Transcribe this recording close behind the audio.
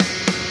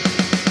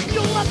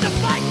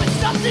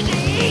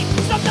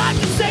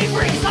not the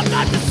savories, I'm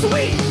not the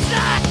sweet.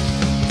 Snack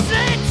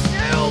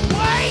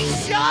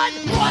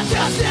situation, what's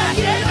your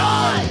snacking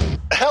on?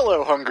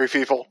 Hello, hungry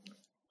people,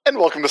 and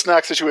welcome to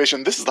Snack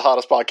Situation. This is the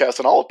hottest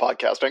podcast in all of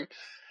podcasting,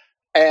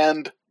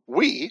 and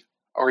we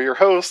are your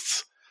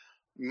hosts.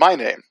 My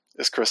name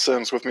is Chris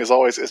Sims. With me, as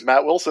always, is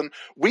Matt Wilson.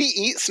 We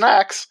eat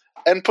snacks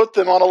and put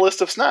them on a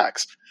list of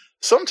snacks.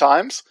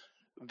 Sometimes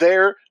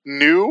they're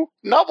new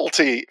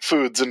novelty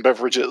foods and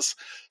beverages.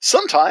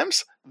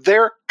 Sometimes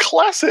they're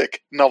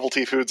classic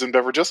novelty foods and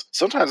beverages.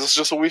 Sometimes it's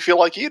just what we feel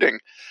like eating.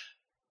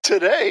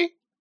 Today,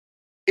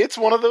 it's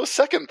one of those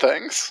second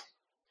things.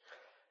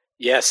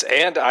 Yes,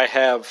 and I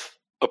have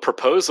a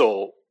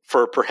proposal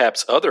for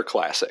perhaps other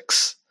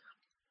classics,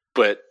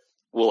 but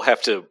we'll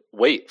have to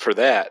wait for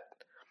that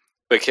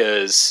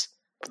because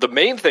the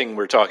main thing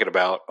we're talking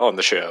about on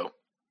the show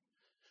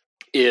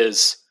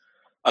is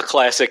a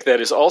classic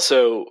that is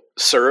also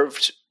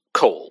served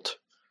cold.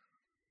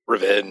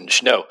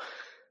 Revenge. No.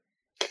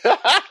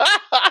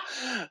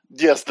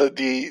 Yes,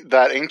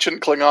 that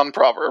ancient Klingon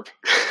proverb.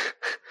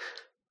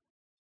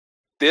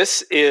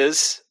 This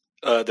is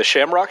the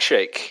Shamrock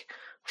Shake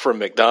from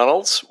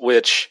McDonald's,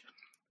 which,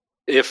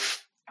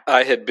 if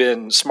I had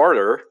been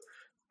smarter,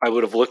 I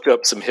would have looked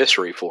up some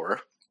history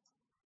for.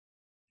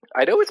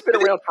 I know it's been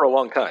around for a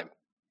long time.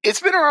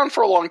 It's been around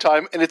for a long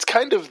time, and it's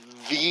kind of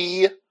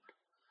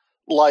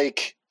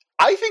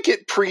I think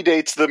it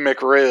predates the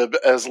McRib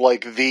as,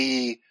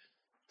 the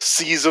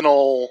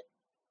seasonal,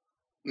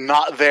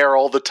 not there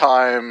all the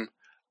time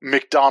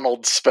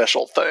McDonald's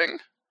special thing,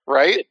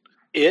 right?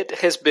 It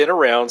has been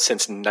around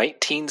since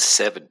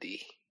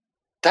 1970.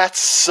 That's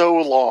so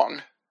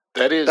long.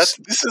 This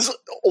is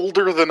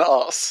older than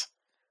us.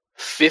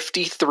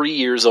 53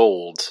 years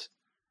old,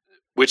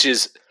 which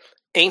is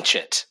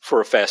ancient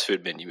for a fast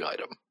food menu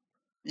item.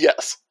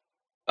 Yes.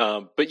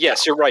 But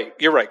yes, you're right.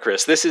 You're right,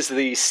 Chris. This is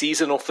the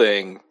seasonal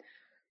thing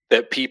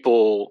that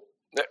people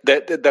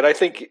that I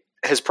think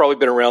has probably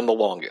been around the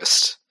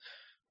longest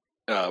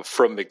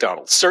from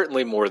McDonald's.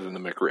 Certainly more than the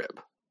McRib.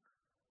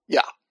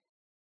 Yeah.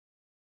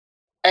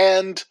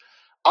 And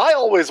I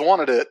always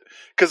wanted it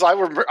because I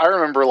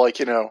remember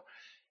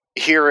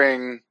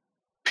hearing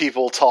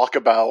people talk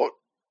about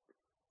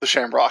the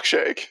Shamrock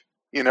Shake.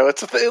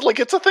 It's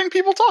a thing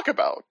people talk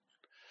about.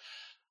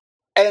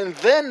 And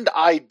then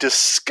I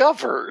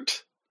discovered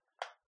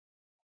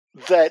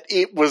that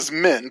it was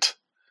mint,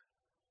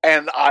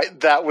 and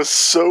that was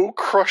so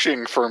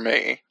crushing for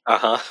me.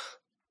 Uh-huh.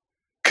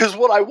 Because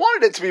what I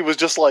wanted it to be was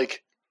just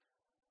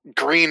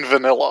green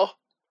vanilla.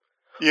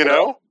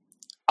 Know?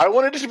 I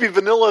wanted it to be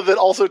vanilla that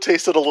also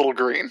tasted a little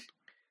green.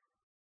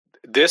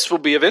 This will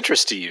be of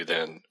interest to you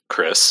then,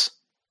 Chris.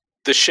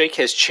 The shake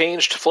has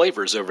changed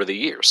flavors over the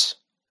years.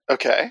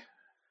 Okay.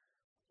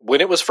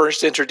 When it was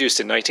first introduced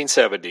in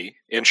 1970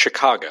 in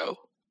Chicago,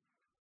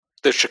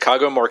 the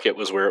Chicago market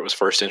was where it was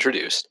first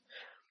introduced.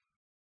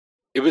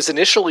 It was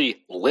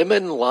initially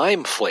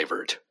lemon-lime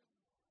flavored.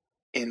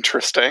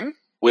 Interesting.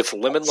 With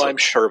lemon-lime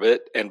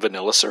sherbet and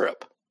vanilla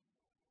syrup.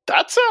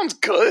 That sounds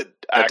good,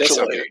 actually. That does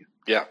sound good.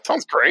 Yeah.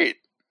 Sounds great.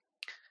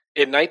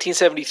 In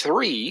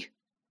 1973,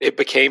 it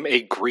became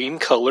a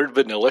green-colored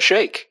vanilla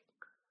shake.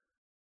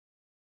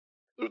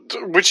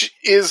 Which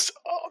is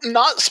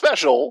not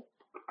special,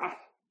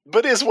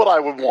 but is what I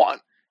would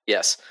want.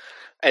 Yes.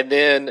 And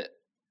then,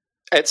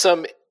 at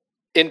some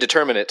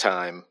indeterminate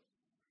time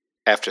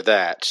after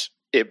that,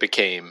 it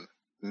became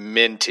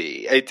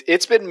minty.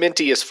 It's been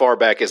minty as far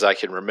back as I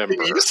can remember.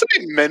 Did you say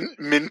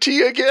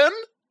minty again?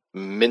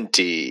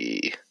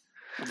 Minty.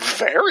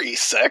 Very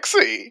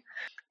sexy.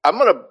 I'm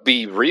going to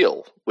be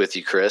real with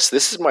you, Chris.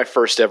 This is my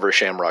first ever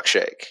Shamrock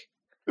Shake.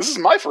 This is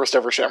my first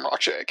ever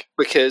Shamrock Shake.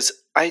 Because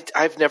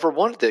I've never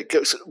wanted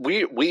it.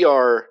 We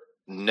are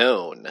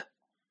known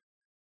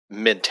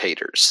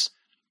mintators.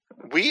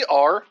 We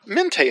are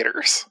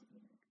mintators.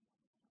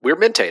 We're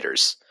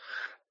mintators.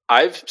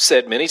 I've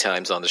said many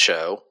times on the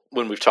show,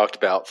 when we've talked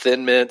about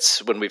Thin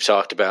Mints, when we've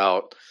talked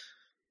about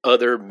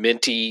other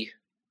minty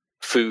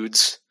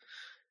foods,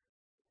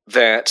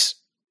 that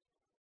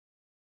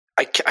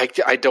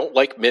I don't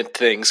like mint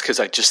things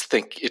because I just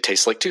think it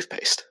tastes like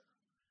toothpaste.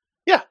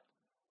 Yeah.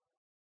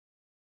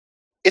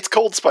 It's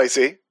cold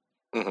spicy,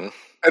 and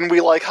we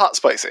like hot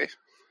spicy.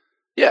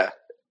 Yeah.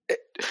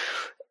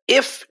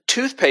 If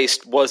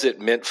toothpaste wasn't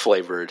mint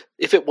flavored,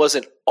 if it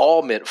wasn't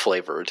all mint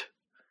flavored,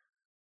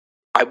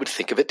 I would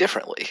think of it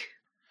differently.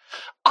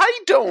 I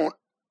don't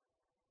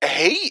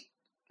hate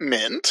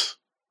mint.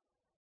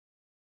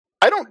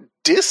 I don't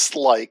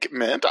dislike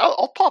mint.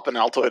 I'll pop an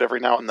Altoid every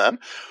now and then,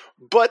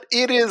 but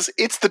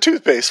it's the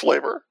toothpaste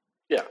flavor.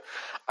 Yeah.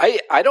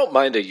 I don't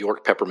mind a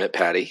York peppermint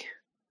patty,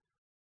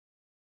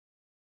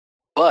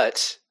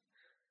 but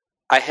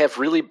I have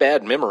really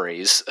bad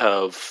memories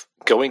of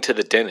going to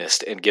the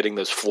dentist and getting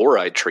those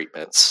fluoride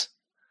treatments,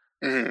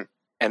 and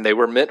they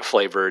were mint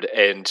flavored,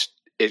 and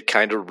it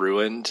kind of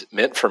ruined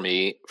mint for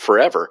me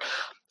forever.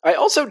 I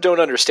also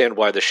don't understand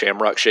why the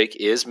Shamrock Shake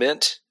is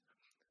mint,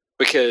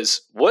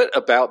 because what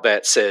about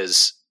that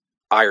says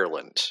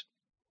Ireland?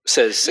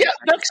 Says yeah,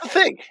 that's the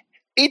thing.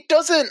 It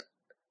doesn't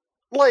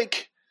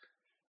like,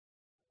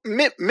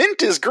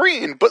 mint is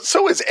green, but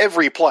so is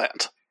every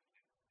plant.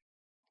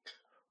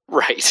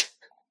 Right.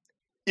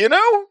 You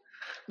know?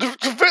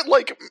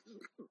 Like,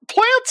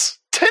 plants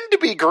tend to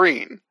be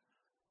green.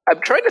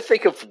 I'm trying to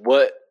think of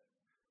what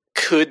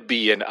could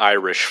be an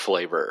Irish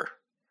flavor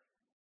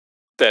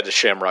that a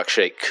Shamrock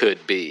Shake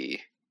could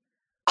be.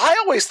 I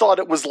always thought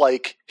it was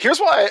like, here's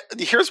why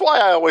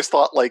I always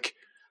thought like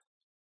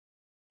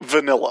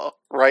vanilla,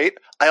 right?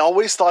 I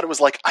always thought it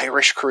was like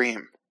Irish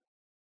cream.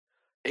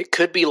 It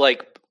could be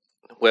like,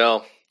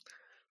 well,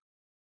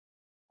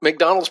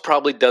 McDonald's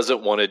probably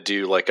doesn't want to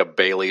do like a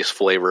Bailey's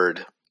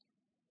flavored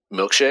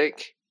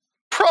milkshake.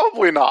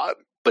 Probably not.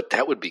 But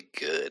that would be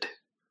good.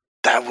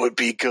 That would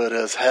be good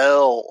as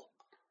hell.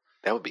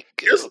 That would be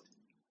good.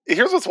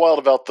 Here's what's wild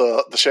about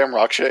the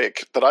Shamrock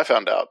Shake that I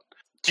found out.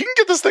 You can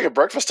get this thing at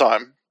breakfast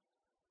time.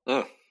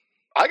 Mm.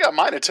 I got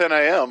mine at 10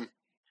 a.m.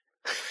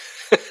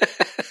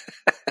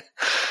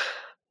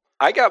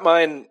 I got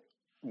mine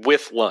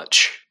with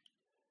lunch.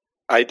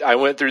 I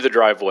went through the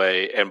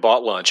driveway and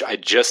bought lunch. I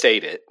just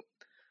ate it.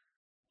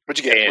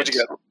 What'd you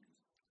get?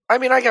 I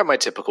mean, I got my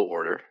typical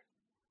order.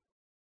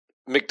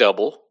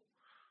 McDouble.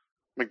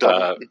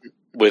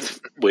 With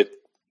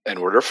an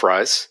order of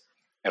fries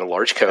and a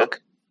large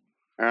Coke.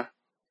 Yeah.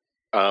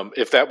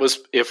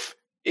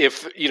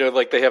 If you know,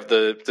 like they have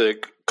the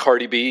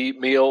Cardi B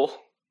meal,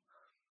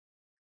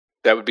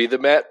 that would be the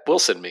Matt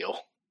Wilson meal.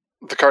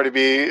 The Cardi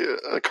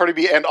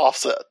B and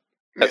Offset meal.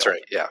 That's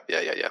right. Yeah.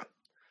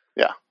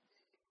 Yeah.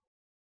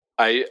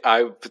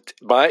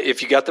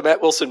 If you got the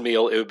Matt Wilson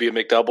meal, it would be a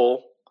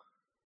McDouble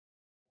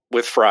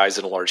with fries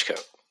and a large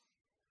Coke.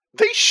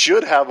 They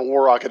should have a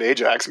War Rocket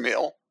Ajax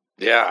meal.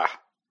 Yeah.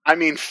 I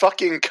mean,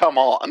 fucking come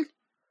on.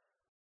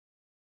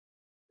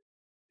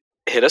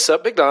 Hit us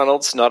up,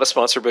 McDonald's. Not a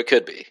sponsor, but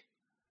could be.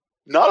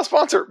 Not a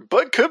sponsor,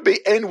 but could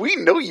be. And we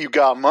know you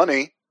got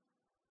money.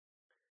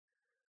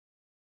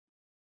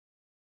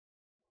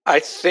 I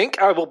think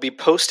I will be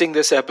posting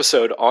this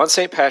episode on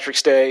St.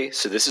 Patrick's Day.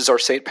 So this is our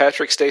St.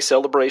 Patrick's Day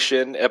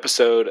celebration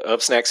episode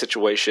of Snack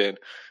Situation.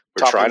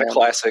 We're trying a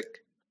classic.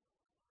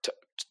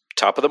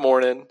 Top of the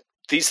morning.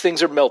 These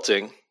things are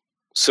melting.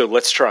 So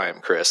let's try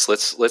them, Chris.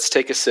 Let's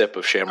take a sip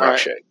of Shamrock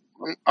Shake.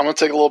 I'm going to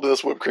take a little bit of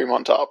this whipped cream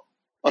on top.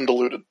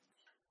 Undiluted.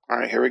 All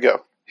right, here we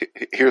go.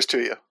 Here's to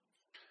you.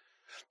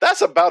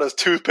 That's about as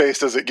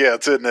toothpaste as it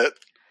gets, isn't it?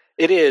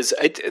 It is.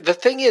 The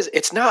thing is,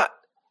 it's not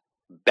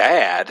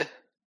bad.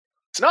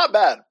 It's not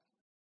bad.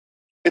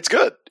 It's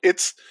good.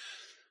 It's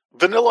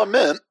vanilla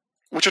mint,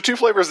 which are two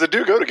flavors that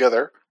do go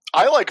together.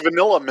 I like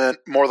vanilla mint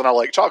more than I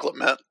like chocolate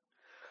mint.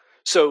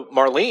 So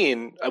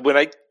Marlene, when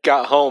I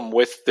got home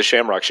with the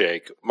Shamrock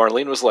Shake,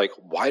 Marlene was like,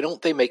 why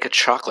don't they make a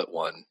chocolate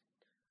one?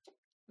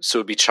 So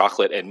it'd be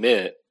chocolate and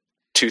mint,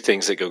 two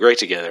things that go great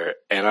together.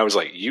 And I was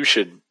like, you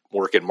should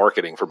work in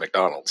marketing for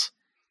McDonald's.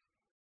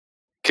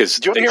 Do you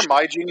want to hear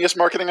my genius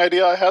marketing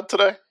idea I had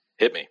today?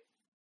 Hit me.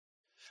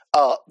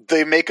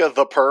 They make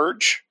The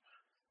Purge,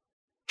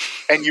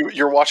 and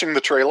you're watching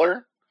the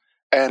trailer,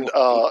 and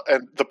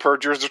the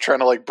Purgers are trying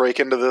to like break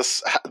into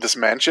this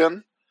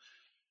mansion,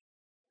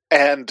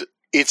 and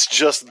it's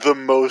just the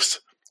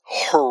most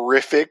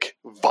horrific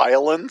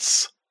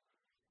violence.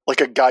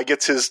 Like a guy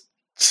gets his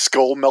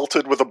skull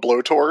melted with a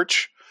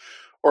blowtorch,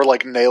 or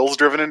like nails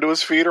driven into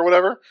his feet or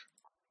whatever,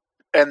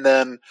 and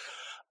then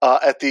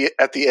at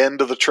the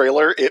end of the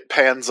trailer, it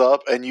pans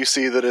up and you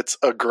see that it's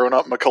a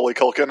grown-up Macaulay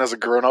Culkin as a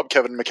grown-up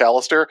Kevin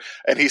McAllister,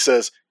 and he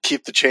says,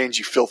 "Keep the change,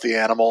 you filthy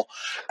animal."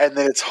 And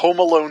then it's Home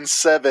Alone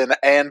 7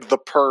 and The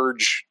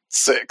Purge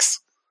 6.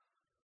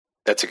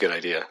 That's a good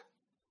idea.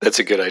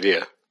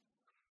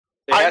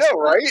 I know,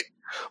 right?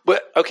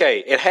 But, okay,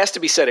 it has to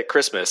be set at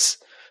Christmas,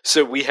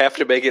 so we have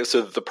to make it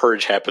so that The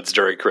Purge happens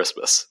during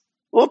Christmas.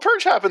 Well, The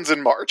Purge happens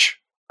in March.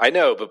 I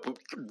know,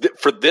 but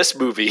for this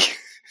movie...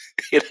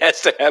 It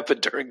has to happen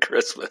during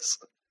Christmas.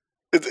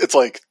 It's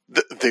like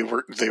they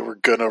were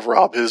gonna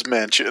rob his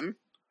mansion.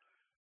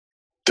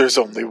 There's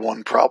only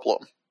one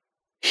problem.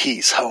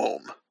 He's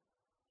home.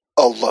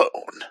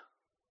 Alone.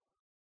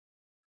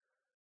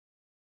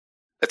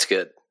 That's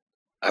good.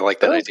 I like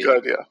that idea. That's a good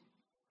idea.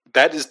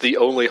 That is the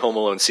only Home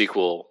Alone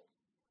sequel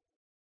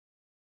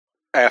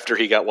after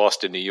he got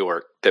lost in New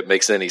York that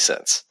makes any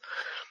sense.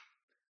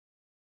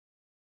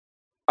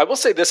 I will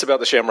say this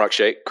about the Shamrock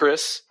Shake,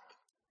 Chris.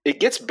 It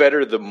gets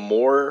better the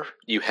more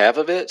you have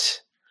of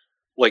it.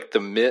 Like the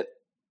mint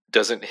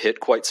doesn't hit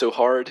quite so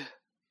hard,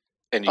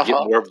 and you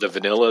get more of the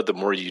vanilla the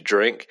more you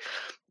drink.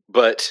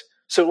 But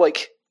so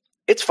like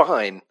it's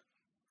fine.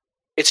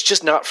 It's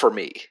just not for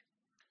me.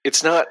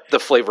 It's not the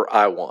flavor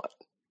I want.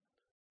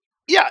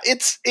 Yeah,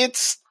 it's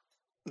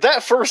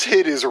that first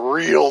hit is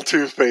real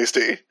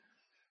toothpastey.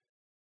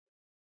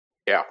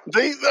 Yeah.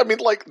 They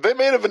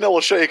made a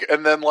vanilla shake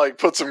and then like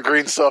put some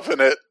green stuff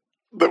in it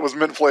that was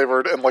mint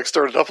flavored and like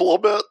stirred it up a little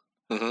bit.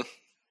 Mm-hmm.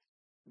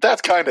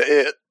 That's kind of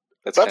it.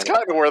 That's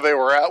kind of where they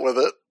were at with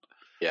it.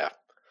 Yeah.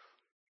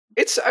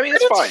 It's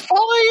fine.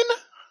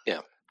 Yeah.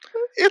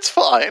 It's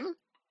fine.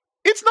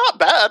 It's not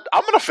bad.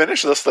 I'm going to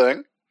finish this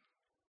thing.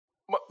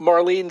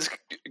 Marlene's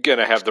going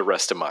to have the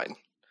rest of mine.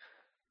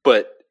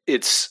 but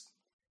it's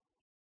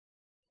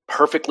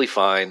perfectly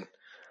fine.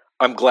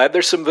 I'm glad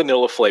there's some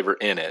vanilla flavor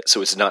in it,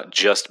 so it's not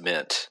just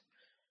mint.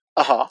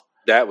 Uh-huh.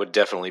 That would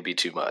definitely be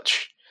too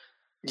much.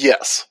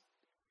 Yes.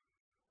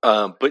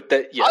 But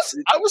that, yes.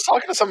 I was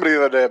talking to somebody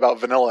the other day about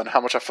vanilla and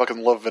how much I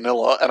fucking love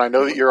vanilla, and I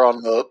know that you're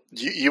on the,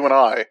 you and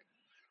I,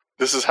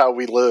 this is how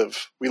we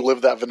live. We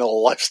live that vanilla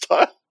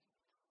lifestyle.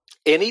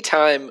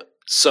 Anytime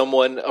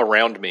someone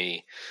around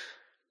me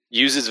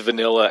uses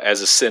vanilla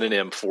as a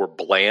synonym for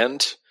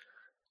bland,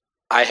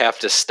 I have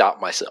to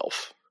stop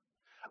myself.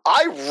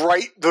 I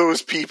write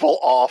those people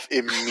off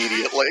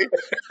immediately.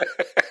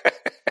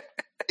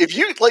 If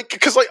you, like,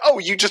 because, like, oh,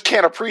 you just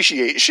can't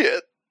appreciate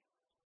shit.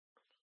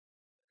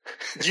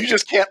 You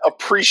just can't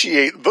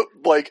appreciate,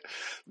 like,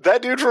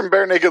 that dude from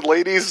Bare Naked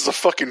Ladies is a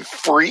fucking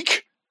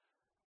freak.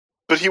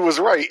 But he was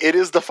right. It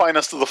is the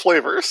finest of the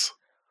flavors.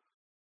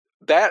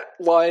 That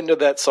line of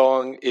that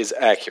song is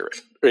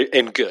accurate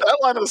and good. That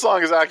line of the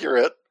song is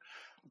accurate.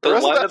 The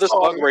line of the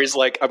song where he's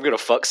like, I'm going to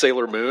fuck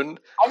Sailor Moon.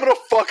 I'm going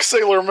to fuck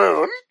Sailor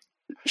Moon.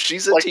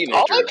 She's a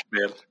teenager,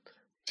 man.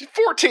 She's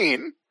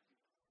 14.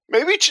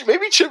 Maybe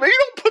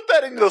don't put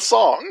that into the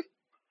song.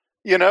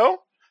 You know?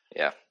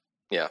 Yeah.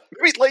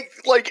 Maybe,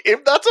 like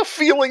if that's a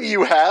feeling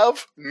you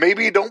have,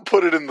 maybe don't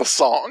put it in the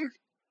song.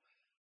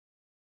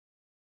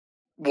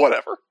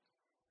 Whatever.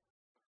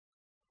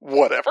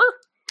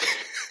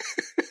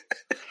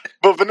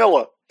 But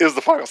vanilla is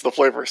the finest of the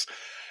flavors.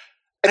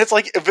 And it's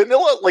like,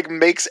 vanilla, like,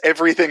 makes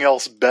everything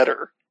else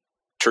better.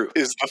 True.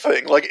 Is the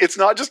thing. Like, it's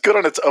not just good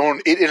on its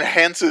own, it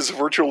enhances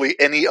virtually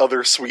any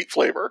other sweet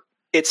flavor.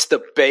 It's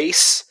the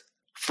base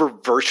for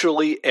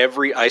virtually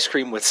every ice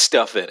cream with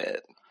stuff in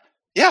it.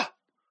 Yeah.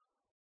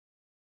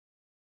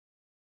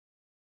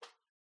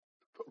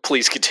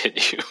 Please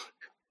continue.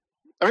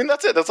 I mean,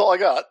 that's it. That's all I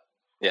got.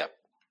 Yeah.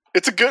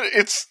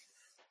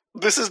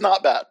 This is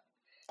not bad.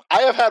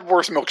 I have had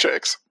worse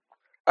milkshakes.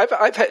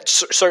 I've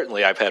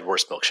had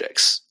worse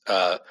milkshakes.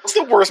 What's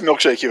the worst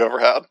milkshake you've ever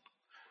had?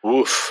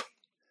 Woof.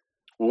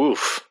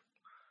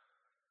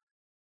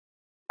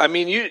 I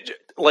mean,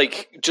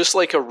 just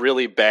like a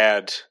really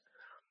bad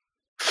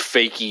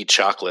fakey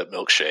chocolate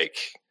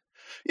milkshake.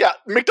 Yeah,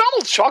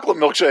 McDonald's chocolate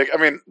milkshake. I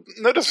mean,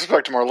 no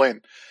disrespect to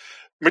Marlene.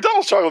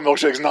 McDonald's chocolate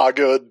milkshake's not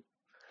good.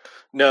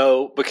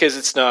 No, because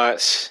it's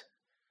not.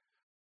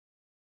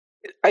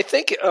 I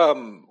think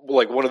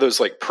like one of those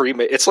like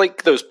pre-made. It's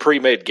like those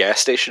pre-made gas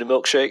station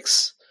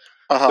milkshakes.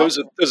 Uh-huh. Those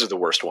are the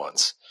worst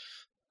ones.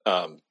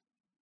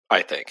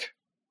 I think.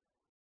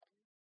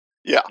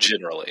 Yeah,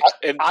 generally,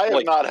 I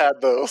have not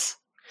had those.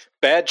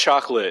 Bad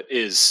chocolate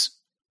is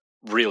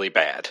really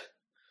bad.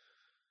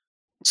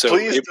 So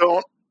please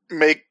don't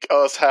make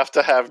us have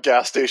to have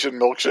gas station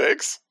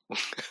milkshakes.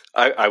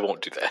 I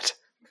won't do that.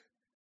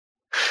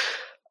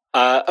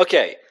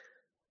 Okay,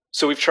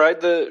 so we've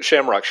tried the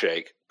Shamrock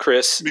Shake,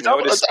 Chris.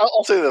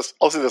 I'll say this.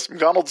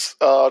 McDonald's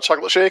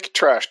chocolate shake,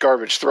 trash,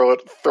 garbage. Throw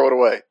it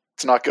away.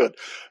 It's not good.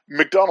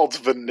 McDonald's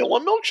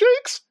vanilla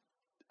milkshakes,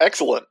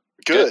 excellent,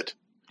 good.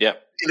 Yeah,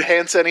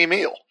 enhance any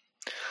meal.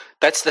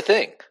 That's the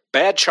thing.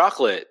 Bad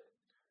chocolate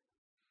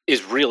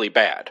is really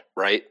bad,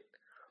 right?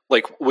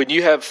 Like when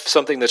you have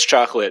something that's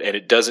chocolate and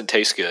it doesn't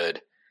taste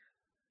good,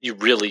 you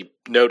really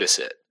notice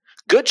it.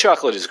 Good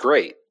chocolate is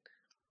great.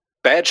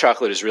 Bad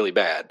chocolate is really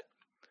bad.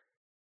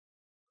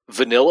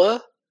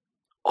 Vanilla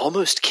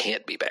almost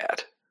can't be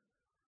bad.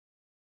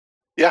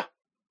 Yeah,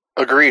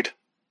 agreed.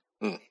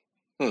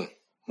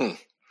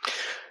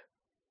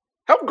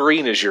 How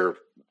green is your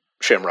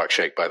Shamrock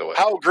Shake, by the way?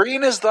 How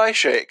green is thy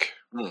shake?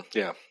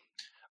 Yeah.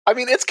 I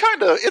mean, it's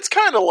kind of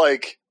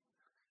like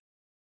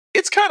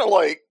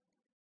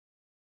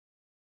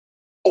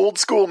old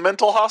school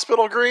mental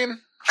hospital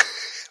green.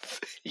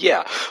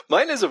 Yeah,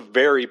 mine is a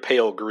very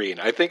pale green.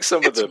 I think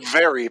it's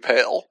very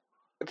pale.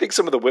 I think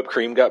some of the whipped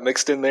cream got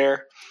mixed in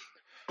there,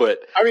 but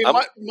I mean,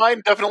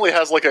 mine definitely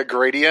has like a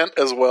gradient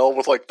as well,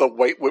 with like the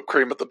white whipped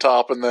cream at the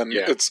top, and then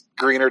it's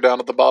greener down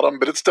at the bottom.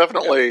 But it's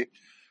definitely,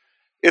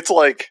 it's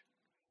like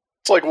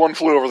One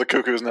Flew Over the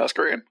Cuckoo's Nest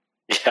green.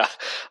 Yeah,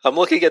 I'm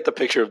looking at the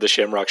picture of the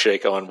Shamrock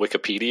Shake on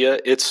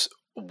Wikipedia. It's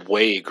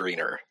way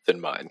greener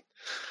than mine.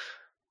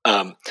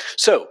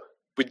 So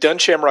we've done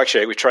Shamrock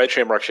Shake. We tried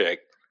Shamrock Shake.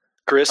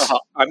 Chris,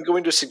 I'm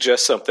going to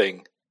suggest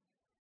something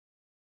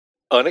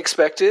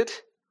unexpected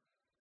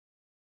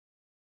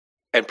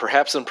and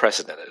perhaps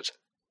unprecedented.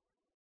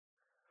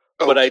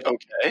 But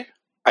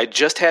I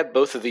just had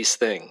both of these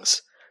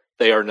things.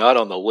 They are not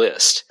on the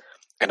list,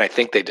 and I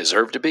think they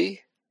deserve to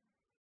be.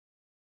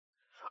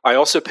 I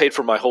also paid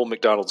for my whole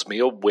McDonald's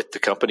meal with the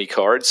company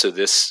card, so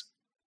this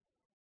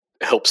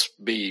helps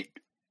me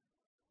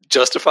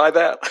justify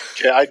that.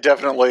 Yeah, I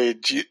definitely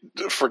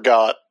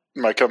forgot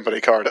my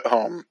company card at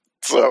home,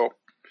 so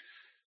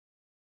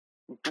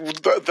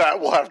that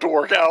will have to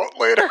work out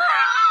later.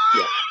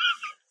 Yeah.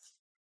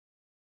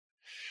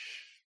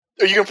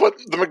 Are you going to put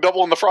the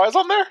McDouble and the fries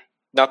on there?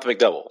 Not the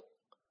McDouble.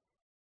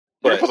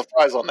 You're going to put the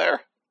fries on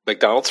there.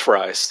 McDonald's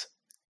fries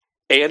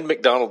and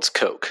McDonald's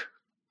Coke.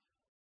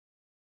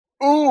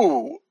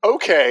 Ooh,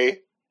 okay.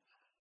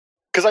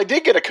 Because I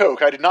did get a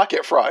Coke. I did not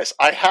get fries.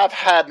 I have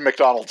had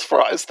McDonald's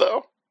fries,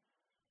 though.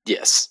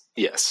 Yes.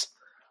 Yes.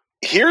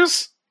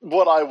 Here's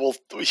what I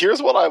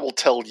will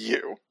tell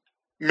you.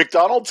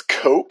 McDonald's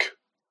Coke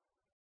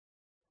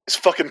is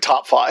fucking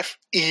top 5.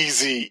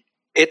 Easy.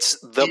 It's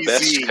the Easy.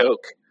 best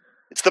Coke.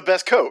 It's the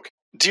best Coke.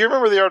 Do you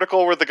remember the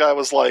article where the guy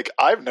was like,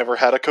 I've never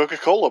had a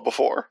Coca-Cola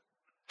before?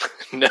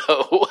 No.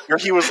 Or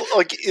he was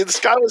like, this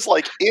guy was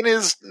like in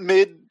his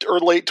mid or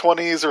late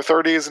 20s or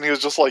 30s, and he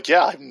was just like,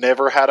 yeah, I've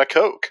never had a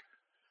Coke.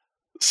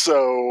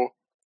 So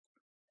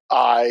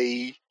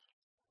I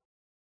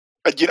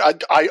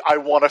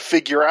want to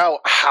figure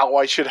out how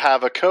I should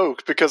have a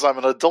Coke because I'm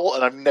an adult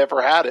and I've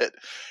never had it.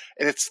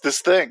 And it's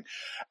this thing.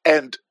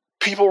 And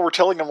people were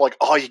telling him like,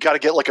 oh, you got to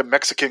get like a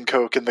Mexican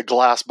Coke in the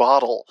glass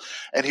bottle.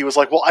 And he was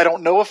like, well, I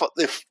don't know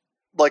if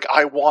like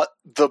I want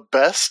the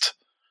best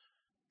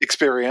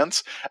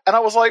experience. And I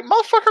was like,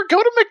 motherfucker,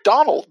 go to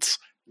McDonald's,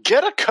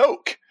 get a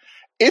Coke.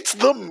 It's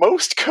the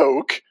most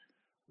Coke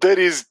that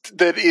is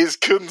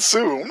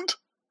consumed,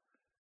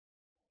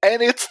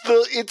 and it's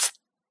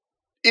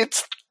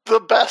the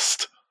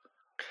best.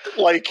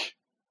 Like,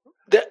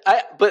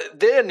 but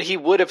then he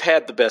would have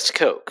had the best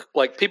Coke.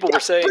 Like people were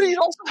saying, but he'd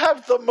also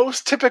have the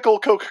most typical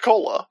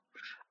Coca-Cola.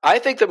 I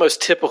think the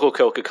most typical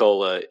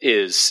Coca-Cola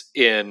is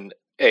in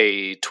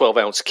a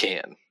 12-ounce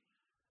can.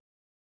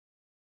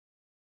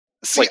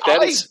 See,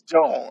 like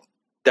don't.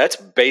 That's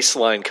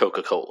baseline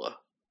Coca-Cola.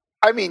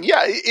 I mean,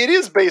 yeah, it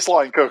is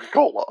baseline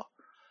Coca-Cola.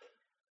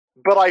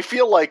 But I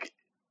feel like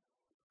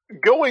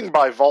going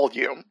by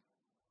volume,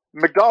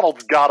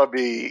 McDonald's gotta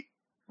be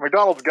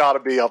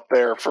up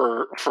there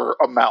for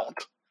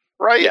amount,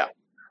 right? Yeah.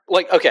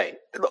 Like, okay,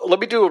 let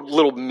me do a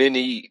little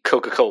mini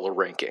Coca-Cola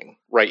ranking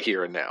right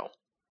here and now.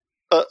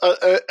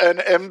 An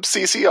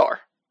MCCR.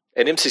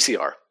 An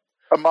MCCR.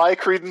 A My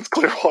Creedence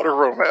Clearwater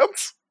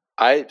Romance.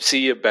 I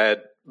see a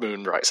bad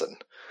moon rising.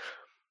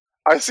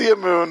 I see a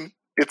moon.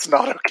 It's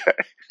not okay.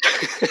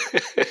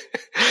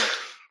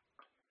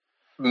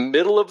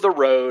 Middle of the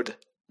road,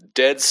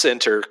 dead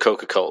center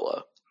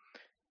Coca-Cola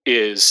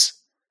is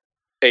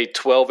a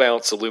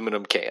 12-ounce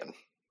aluminum can.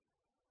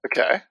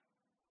 Okay.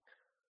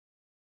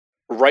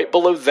 Right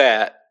below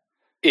that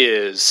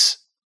is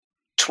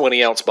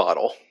 20-ounce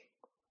bottle.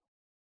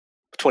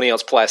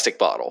 20-ounce plastic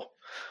bottle.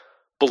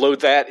 Below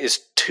that is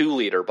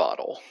 2-liter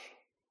bottle.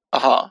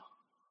 Uh-huh.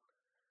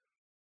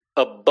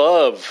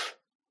 Above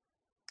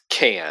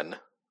can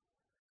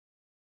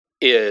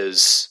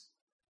is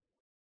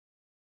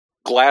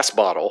glass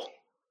bottle.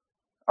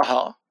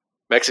 Uh-huh.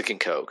 Mexican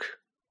Coke.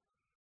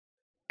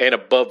 And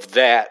above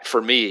that,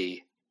 for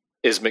me,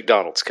 is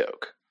McDonald's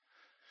Coke.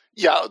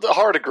 Yeah,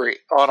 hard agree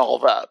on all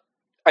that.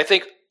 I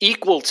think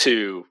equal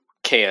to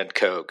canned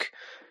Coke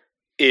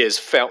is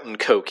fountain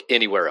Coke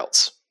anywhere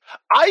else.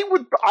 I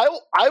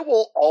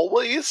will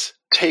always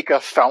take a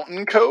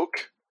fountain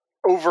Coke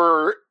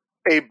over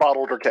a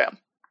bottled or can.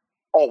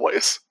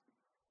 Always.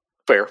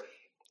 Fair.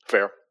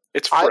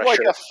 It's fresher. I like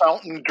a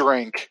fountain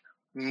drink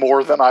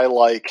more than I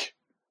like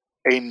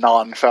a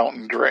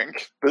non-fountain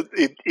drink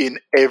in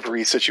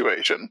every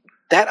situation.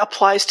 That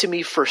applies to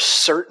me for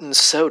certain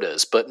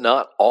sodas, but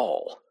not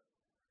all.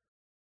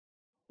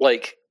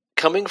 Like,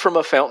 coming from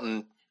a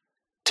fountain,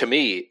 to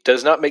me,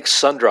 does not make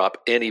Sundrop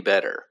any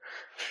better.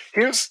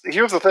 Here's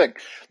the thing.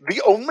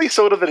 The only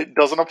soda that it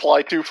doesn't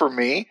apply to for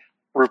me,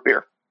 root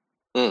beer.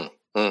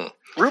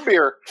 Root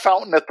beer,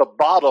 fountain at the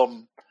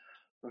bottom,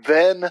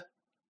 then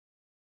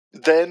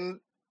can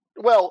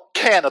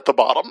at the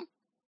bottom.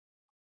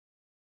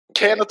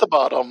 Can at the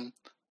bottom,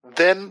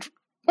 then,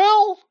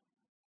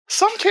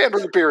 some canned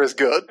root beer is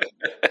good.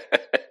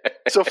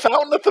 So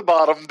fountain at the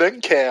bottom,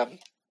 then can.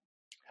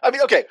 I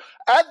mean, okay,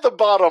 at the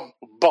bottom,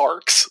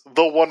 Barks,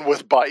 the one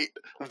with bite.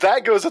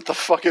 That goes at the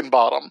fucking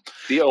bottom.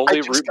 The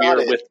only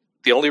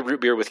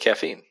root beer with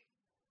caffeine.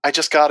 I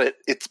just got it.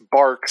 It's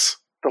Barks,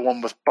 the one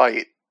with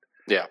bite.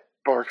 Yeah.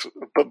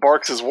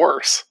 Barks is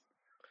worse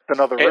than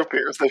other root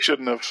beers. They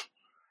shouldn't have.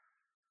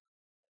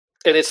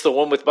 And it's the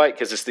one with bite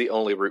because it's the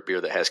only root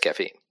beer that has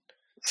caffeine.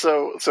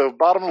 So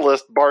bottom of the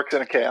list, Barks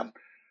in a can.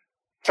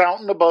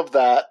 Fountain above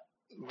that,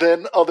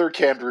 then other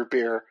canned root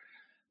beer,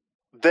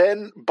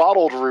 then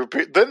bottled root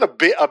beer, then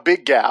a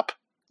big gap,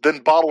 then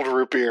bottled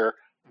root beer,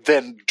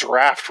 then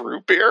draft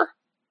root beer.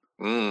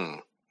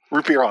 Root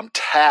beer on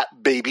tap,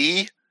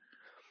 baby.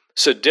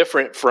 So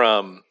different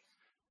from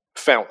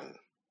fountain.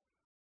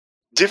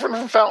 Different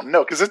from fountain,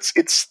 no, because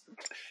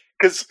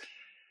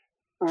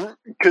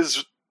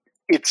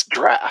it's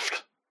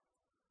draft.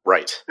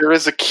 Right. There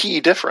is a key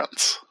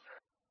difference.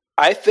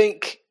 I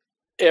think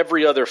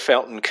every other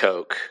fountain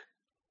Coke,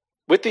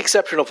 with the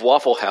exception of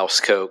Waffle House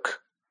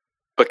Coke,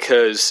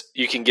 because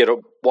you can get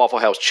a Waffle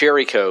House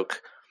Cherry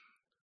Coke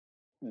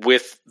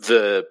with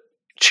the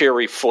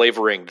cherry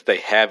flavoring that they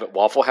have at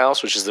Waffle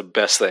House, which is the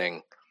best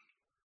thing.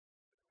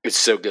 It's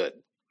so good.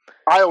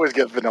 I always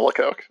get vanilla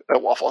Coke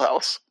at Waffle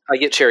House. I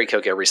get cherry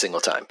Coke every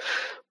single time.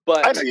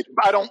 But I know you do.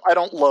 I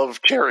don't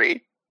love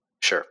cherry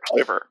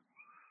flavor.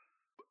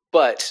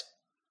 But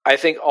I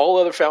think all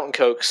other fountain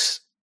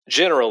Cokes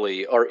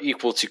generally are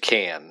equal to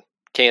can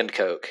canned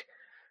Coke,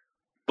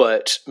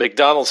 but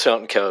McDonald's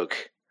fountain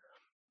Coke,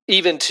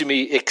 even to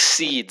me,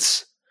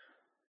 exceeds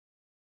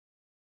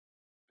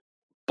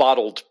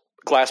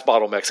glass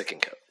bottle Mexican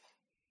Coke.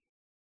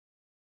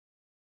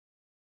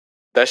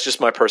 That's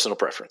just my personal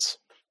preference.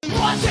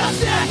 What you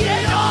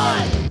snacking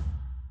on?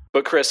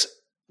 But Chris,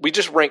 we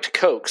just ranked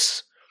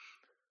Cokes.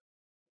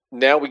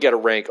 Now we got to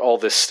rank all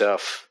this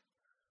stuff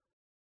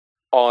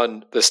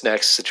on this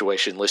next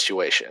situation.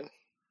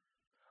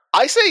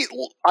 I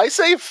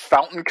say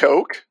fountain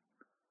Coke.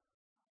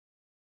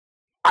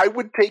 I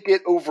would take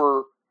it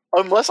over,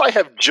 unless I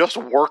have just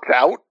worked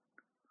out,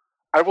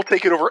 I will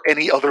take it over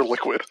any other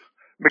liquid.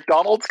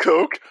 McDonald's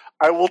Coke,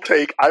 I will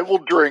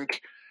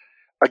drink,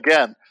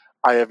 again,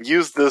 I have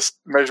used this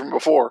measurement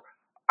before,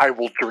 I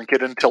will drink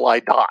it until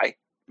I die.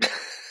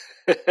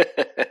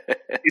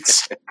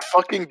 It's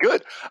fucking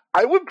good.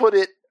 I would put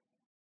it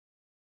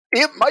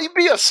might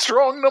be a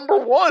strong number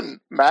 1,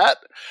 Matt.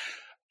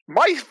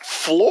 My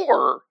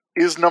floor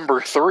is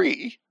number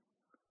 3.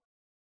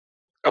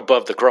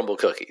 Above the crumble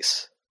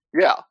cookies.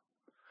 Yeah.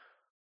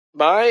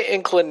 My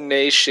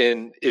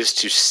inclination is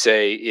to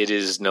say it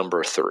is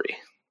number 3.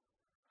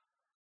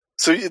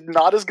 So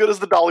not as good as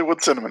the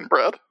Dollywood cinnamon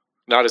bread.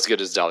 Not as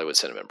good as Dollywood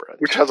cinnamon bread.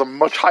 Which has a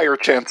much higher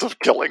chance of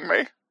killing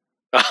me.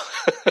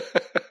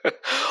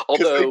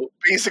 Although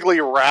they basically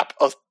wrap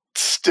a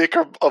stick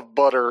of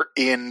butter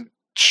in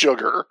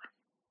sugar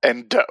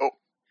and dough.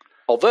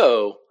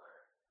 Although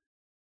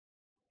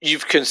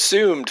you've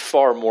consumed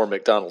far more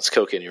McDonald's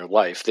Coke in your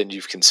life than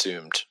you've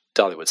consumed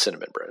Dollywood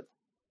cinnamon bread.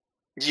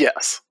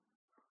 Yes.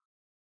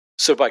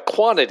 So by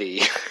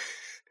quantity,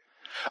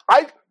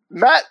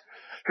 Matt,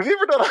 have you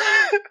ever done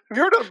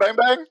a bang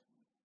bang?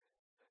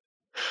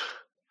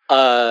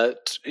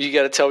 You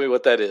got to tell me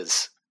what that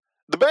is.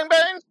 The bang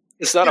bang?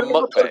 It's not a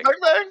mukbang. Bang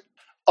bang?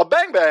 A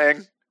bang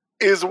bang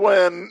is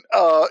when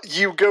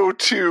you go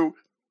to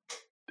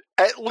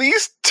at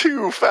least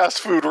 2 fast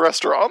food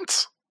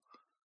restaurants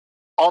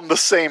on the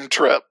same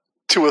trip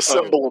to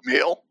assemble a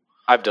meal.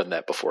 I've done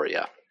that before,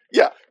 yeah.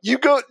 Yeah, you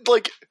go,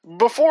 like,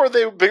 before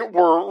they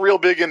were real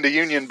big into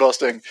union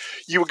busting,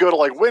 you would go to,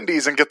 like,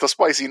 Wendy's and get the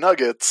spicy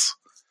nuggets,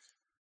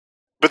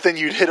 but then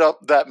you'd hit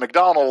up that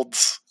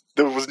McDonald's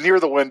that was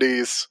near the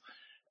Wendy's,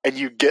 and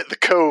you'd get the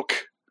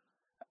Coke,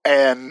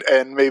 and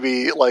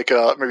maybe, like,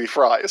 maybe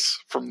fries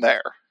from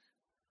there.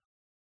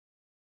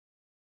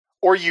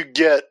 Or you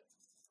get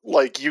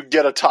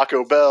a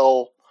Taco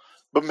Bell,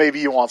 but maybe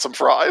you want some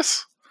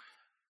fries.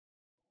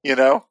 You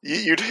know,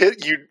 you'd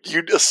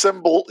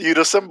assemble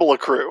a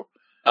crew.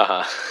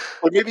 Uh-huh.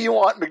 Or maybe you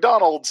want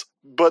McDonald's,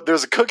 but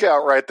there's a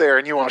cookout right there,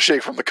 and you want to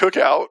shake from the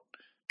cookout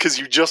because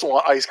you just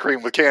want ice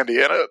cream with candy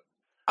in it.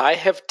 I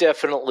have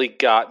definitely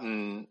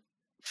gotten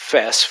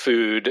fast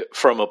food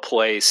from a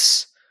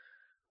place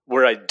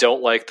where I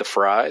don't like the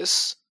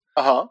fries.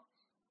 Uh-huh.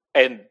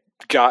 And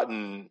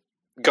then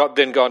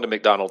gone to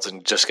McDonald's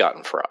and just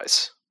gotten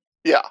fries.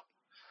 Yeah.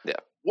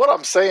 Yeah. What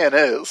I'm saying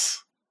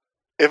is,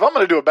 if I'm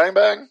going to do a bang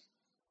bang,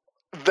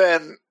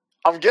 then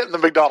I'm getting the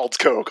McDonald's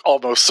Coke,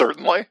 almost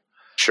certainly.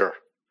 Sure.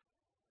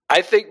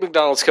 I think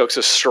McDonald's Coke's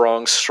a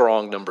strong,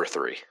 strong number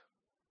 3.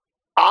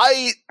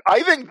 I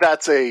think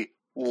that's a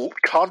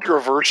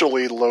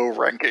controversially low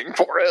ranking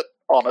for it,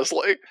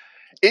 honestly.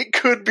 It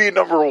could be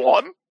number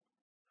 1.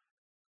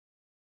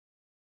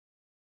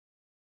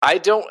 I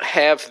don't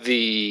have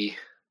the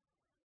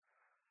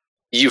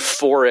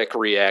euphoric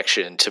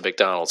reaction to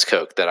McDonald's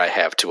Coke that I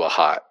have to a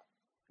hot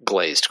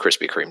glazed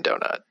Krispy Kreme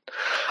donut.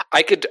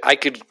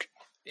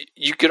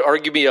 You could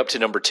argue me up to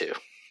number 2.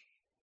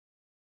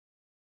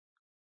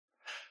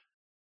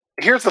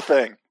 Here's the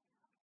thing.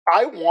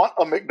 I want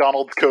a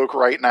McDonald's Coke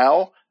right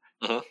now,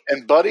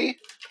 and buddy,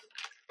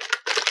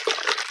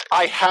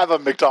 I have a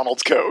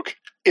McDonald's Coke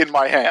in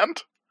my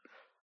hand.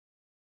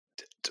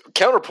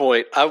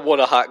 Counterpoint, I want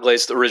a hot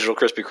glazed original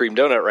Krispy Kreme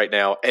donut right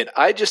now, and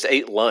I just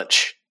ate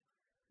lunch.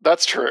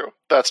 That's true.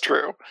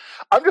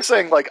 I'm just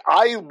saying, like,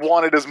 I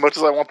want it as much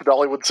as I want the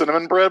Dollywood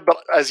cinnamon bread, but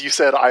as you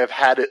said, I have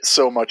had it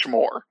so much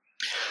more.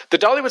 The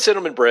Dollywood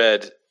cinnamon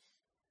bread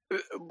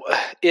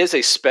is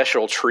a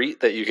special treat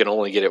that you can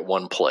only get at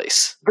one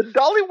place. The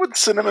Dollywood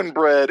cinnamon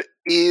bread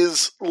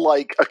is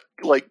like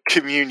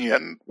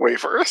communion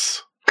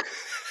wafers.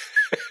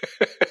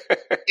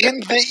 In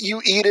that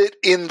you eat it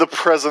in the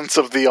presence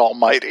of the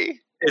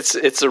Almighty.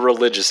 It's a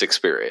religious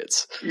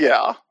experience.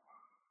 Yeah.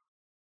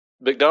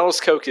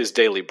 McDonald's Coke is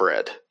daily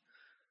bread.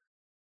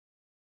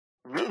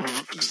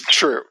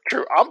 True.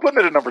 I'm putting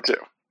it at number 2.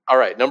 All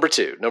right, number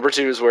 2. Number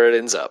 2 is where it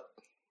ends up.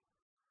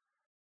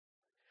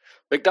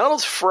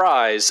 McDonald's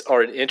fries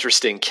are an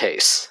interesting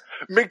case.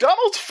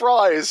 McDonald's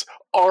fries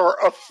are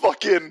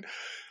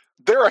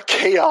they're a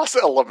chaos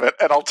element,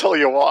 and I'll tell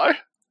you why.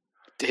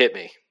 Hit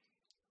me.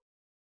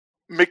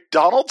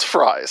 McDonald's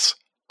fries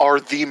are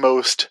the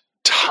most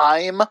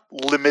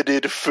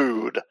time-limited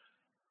food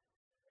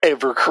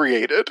ever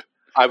created.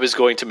 I was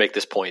going to make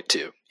this point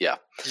too. Yeah.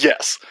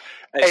 Yes.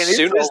 As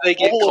soon as they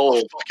get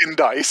cold, fucking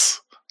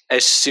dice.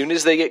 As soon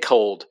as they get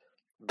cold,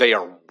 they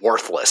are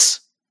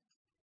worthless.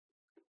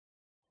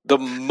 The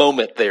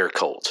moment they are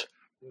cold.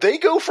 They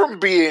go from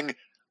being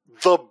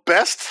the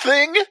best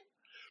thing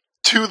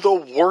to the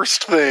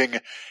worst thing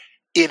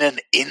in an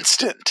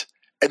instant.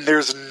 And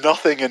there's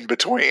nothing in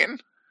between.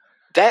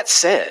 That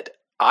said,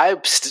 I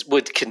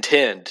would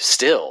contend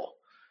still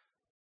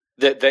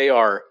that they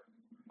are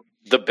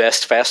the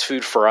best fast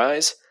food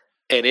fries,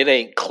 and it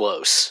ain't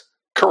close.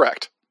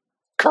 Correct.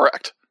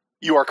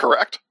 You are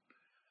correct.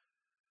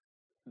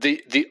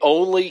 The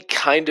only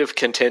kind of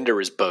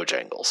contender is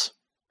Bojangles.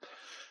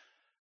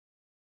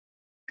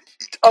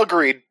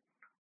 Agreed.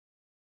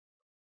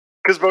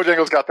 Because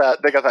Bojangles got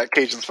that. They got that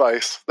Cajun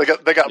spice. They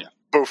got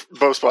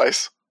both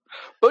spice.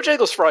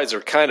 Bojangles fries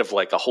are kind of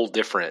like a whole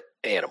different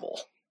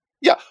animal.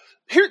 Yeah.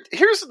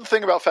 Here's the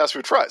thing about fast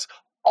food fries.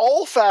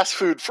 All fast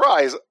food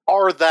fries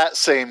are that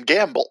same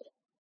gamble.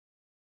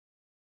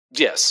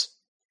 Yes.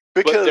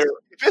 Because if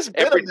it's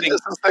been a minute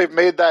since they've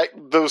made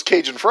those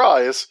Cajun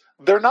fries,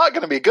 they're not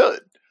going to be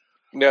good.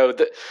 No,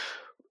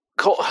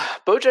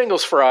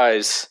 Bojangles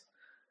fries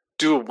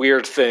do a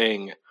weird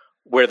thing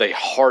where they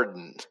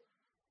harden.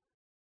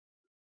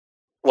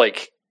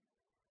 Like,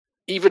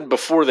 even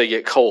before they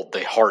get cold,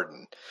 they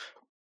harden.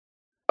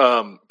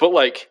 But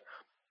like,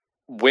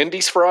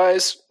 Wendy's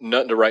fries,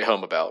 nothing to write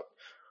home about.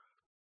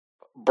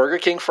 Burger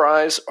King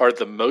fries are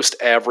the most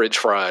average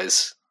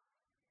fries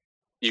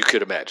you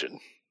could imagine.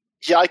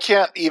 Yeah, I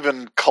can't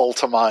even call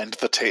to mind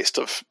the taste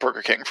of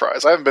Burger King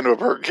fries. I haven't been to a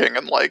Burger King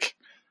in like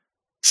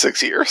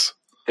 6 years.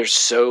 They're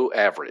so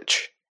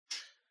average.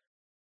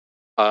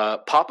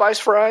 Popeye's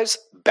fries,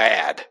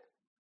 bad.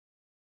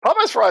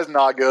 Popeye's fries,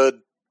 not good.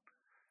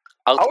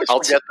 I always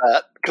forget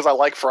that because I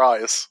like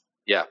fries.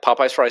 Yeah,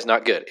 Popeye's fries,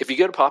 not good. If you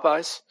go to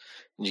Popeye's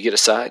and you get a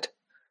side,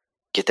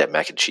 get that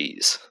mac and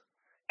cheese.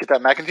 Get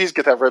that mac and cheese,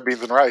 get that red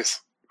beans and rice.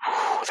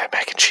 Whew, that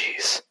mac and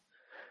cheese.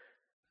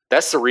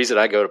 That's the reason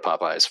I go to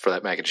Popeye's, for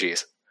that mac and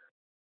cheese.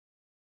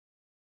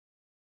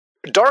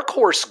 Dark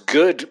Horse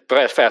good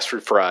fast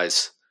food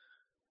fries.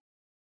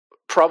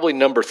 Probably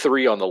number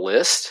 3 on the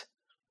list.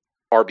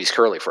 Arby's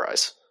curly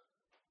fries.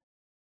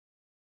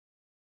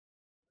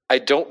 I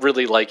don't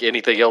really like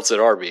anything else at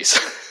Arby's.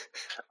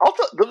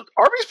 The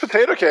Arby's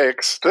potato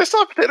cakes. Do they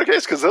still have potato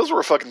cakes? Because those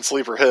were a fucking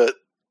sleeper hit.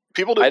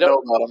 People didn't know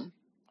about them.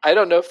 I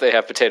don't know if they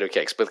have potato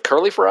cakes, but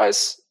curly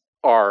fries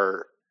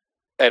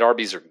at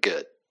Arby's are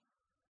good.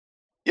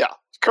 Yeah,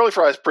 curly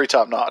fries pretty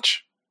top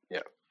notch.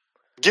 Yeah.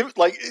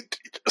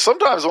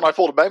 Sometimes when I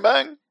pull a bang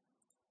bang,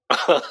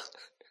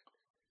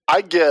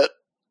 I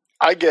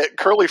get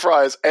curly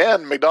fries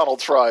and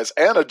McDonald's fries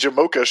and a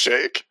Jamocha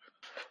shake.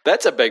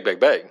 That's a bang bang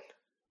bang.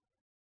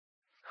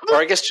 Or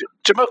I guess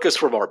Jamocha's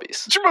from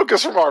Arby's.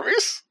 Jamocha's from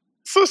Arby's.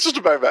 So it's just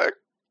a bang bang.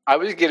 I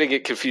was going to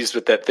get confused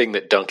with that thing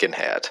that Duncan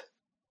had.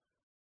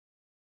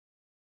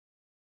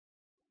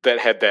 That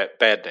had that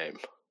bad name.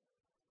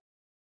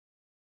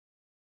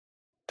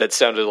 That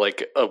sounded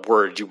like a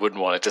word you wouldn't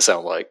want it to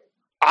sound like.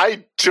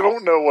 I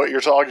don't know what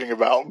you're talking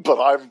about,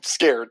 but I'm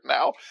scared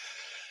now.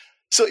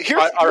 So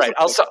here's all right.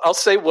 I'll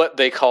say what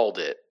they called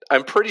it.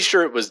 I'm pretty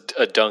sure it was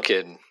a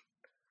Duncan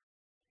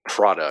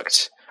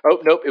product. Oh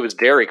nope, it was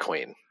Dairy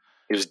Queen.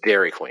 It was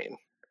Dairy Queen.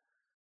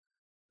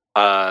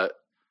 I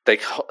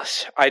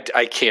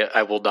can't.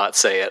 I will not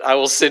say it. I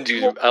will send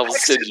you. I will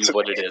send you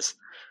what it is.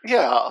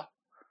 Yeah.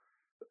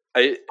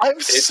 I'm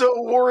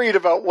so worried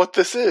about what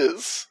this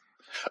is.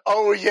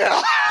 Oh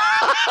yeah.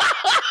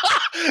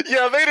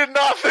 Yeah, they did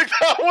not think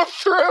that one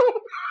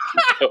through.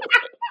 No.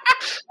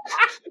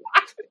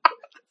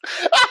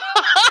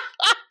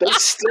 They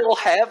still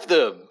have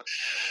them.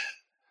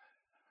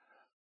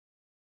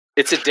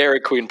 It's a Dairy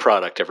Queen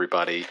product,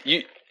 everybody.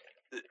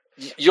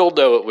 You'll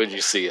know it when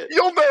you see it.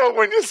 You'll know it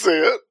when you see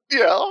it.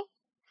 Yeah.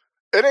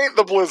 It ain't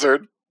the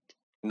Blizzard.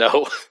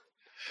 No.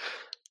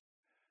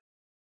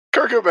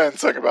 Kurt Cobain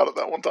sang about it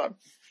that one time.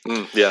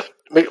 Yeah.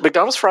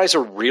 McDonald's fries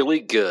are really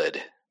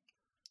good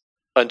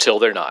until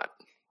they're not.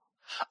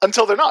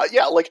 Until they're not,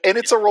 yeah. And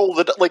it's a roll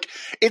that,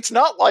 it's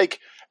not like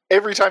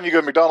every time you go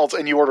to McDonald's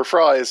and you order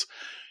fries,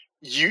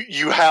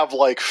 you have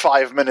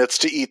 5 minutes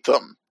to eat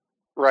them,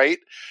 right?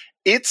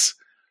 It's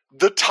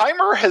the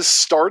timer has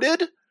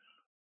started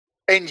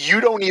and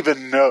you don't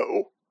even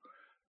know.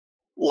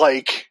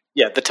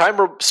 Yeah, the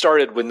timer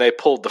started when they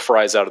pulled the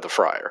fries out of the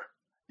fryer.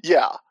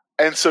 Yeah.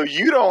 And so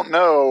you don't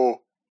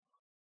know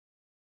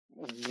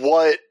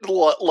where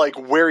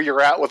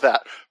you're at with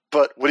that.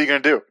 But what are you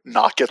going to do?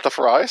 Not get the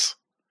fries?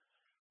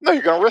 No,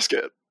 you're going to risk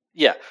it.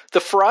 Yeah. The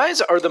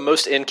fries are the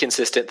most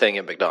inconsistent thing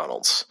at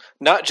McDonald's.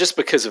 Not just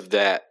because of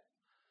that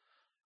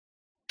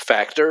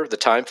factor, the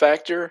time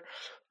factor,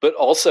 but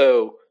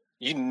also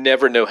you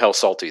never know how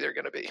salty they're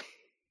going to be.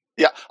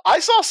 Yeah. I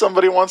saw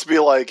somebody once be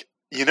like,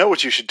 you know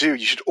what you should do?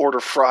 You should order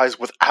fries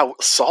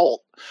without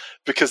salt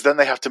because then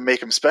they have to make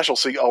them special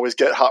so you always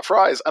get hot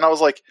fries. And I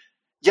was like,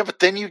 yeah, but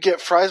then you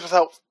get fries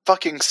without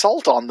fucking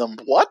salt on them.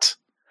 What?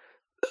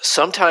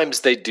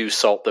 Sometimes they do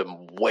salt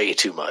them way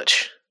too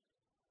much.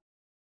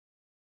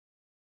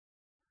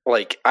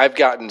 I've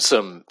gotten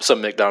some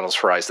McDonald's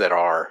fries that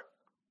are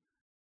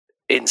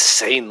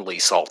insanely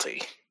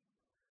salty.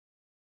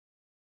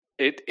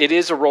 It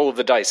is a roll of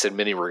the dice in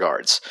many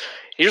regards.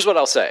 Here's what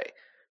I'll say.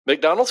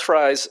 McDonald's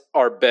fries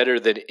are better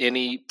than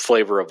any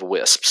flavor of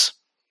Wisps.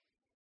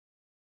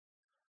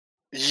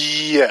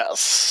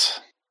 Yes.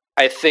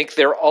 I think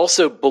they're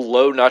also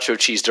below nacho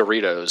cheese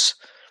Doritos,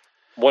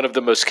 one of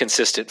the most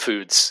consistent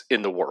foods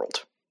in the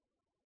world.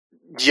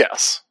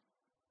 Yes.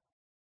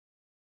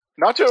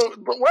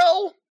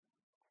 Well,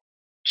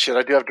 shit,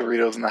 I do have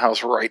Doritos in the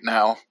house right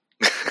now.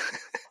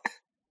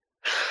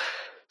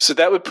 So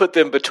that would put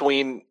them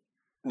between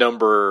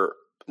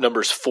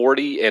numbers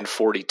 40 and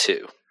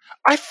 42.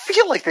 I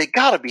feel like they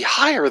gotta be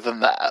higher than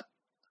that.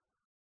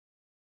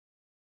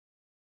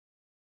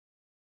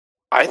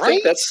 I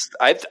Right?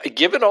 think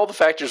given all the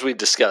factors we've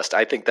discussed,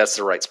 I think that's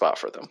the right spot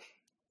for them.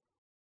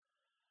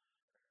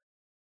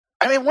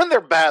 I mean, when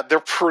they're bad, they're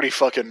pretty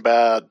fucking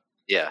bad.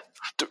 Yeah.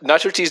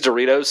 Nacho cheese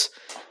Doritos,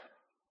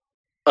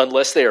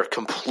 unless they are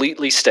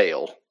completely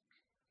stale,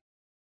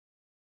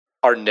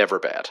 are never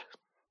bad.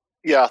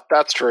 Yeah,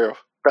 that's true.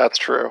 That's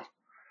true.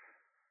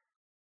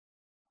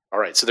 All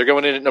right, so they're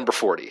going in at number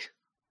 40.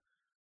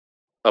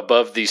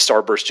 Above the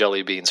Starburst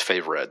Jelly Beans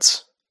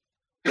favorites.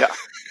 Yeah.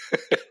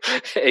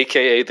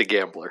 AKA the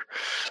Gambler.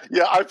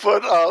 Yeah, I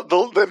put,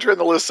 the entry in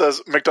the list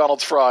says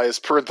McDonald's fries,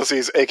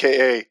 parentheses,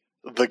 AKA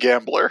the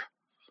Gambler.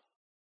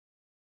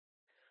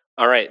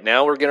 All right,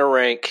 now we're going to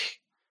rank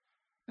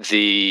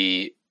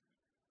the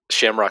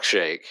Shamrock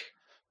Shake.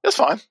 That's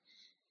fine.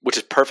 Which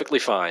is perfectly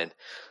fine.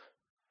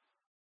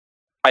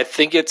 I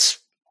think it's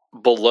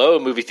below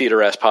movie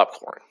theater-ass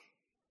popcorn.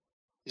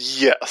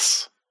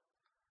 Yes.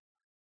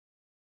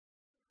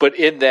 But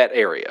in that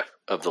area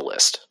of the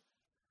list.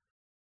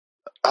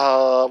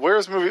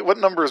 What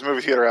number is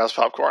movie theater ass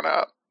popcorn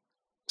at?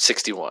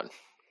 61.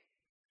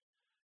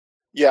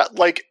 Yeah,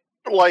 like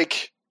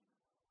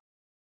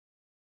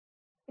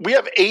we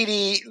have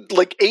 80,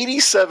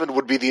 87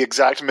 would be the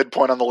exact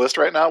midpoint on the list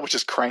right now, which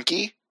is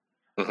Cranky.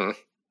 Mm-hmm.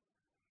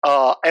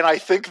 And I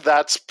think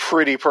that's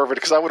pretty perfect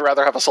because I would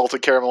rather have a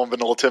salted caramel and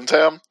vanilla Tim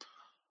Tam.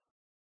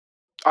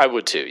 I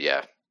would too,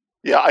 yeah.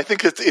 Yeah, I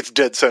think it's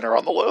dead center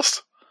on the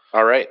list.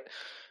 All right.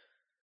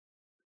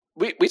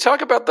 We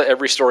talk about the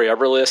Every Story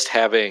Ever list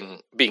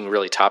being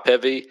really top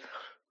heavy.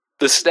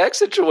 The snack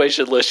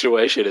situation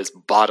is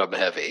bottom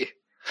heavy.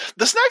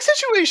 The snack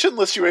situation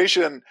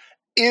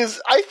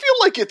is, I feel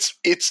like it's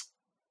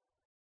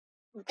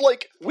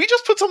like we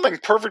just put something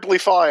perfectly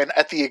fine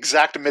at the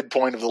exact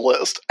midpoint of the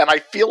list, and I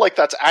feel like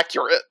that's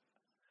accurate.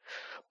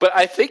 But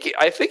I think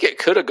it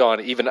could have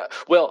gone even.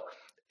 Well,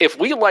 if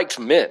we liked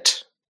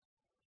mint,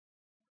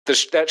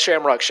 that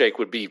Shamrock Shake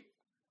would be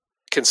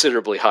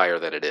considerably higher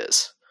than it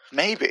is.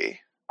 Maybe.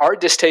 Our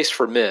distaste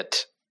for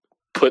mint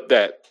put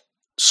that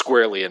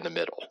squarely in the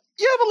middle.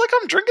 Yeah, but like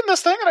I'm drinking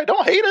this thing and I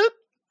don't hate it.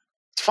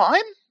 It's fine.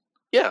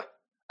 Yeah.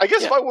 I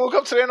guess if I woke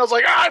up today and I was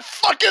like, I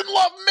fucking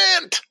love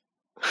mint.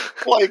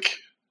 Like,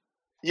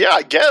 yeah,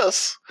 I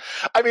guess.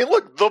 I mean,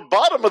 look, the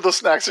bottom of the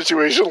snack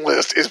situation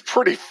list is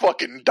pretty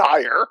fucking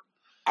dire.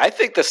 I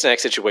think the snack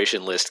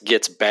situation list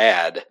gets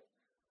bad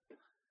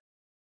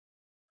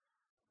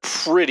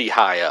pretty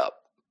high up.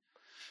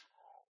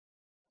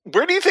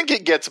 Where do you think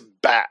it gets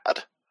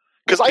bad?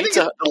 Because I think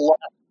the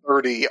last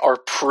 30 are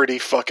pretty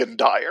fucking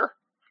dire.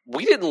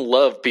 We didn't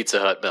love Pizza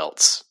Hut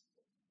melts.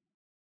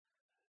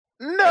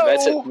 No. And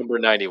that's at number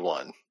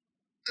 91.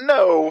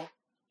 No.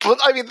 But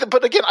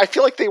again, I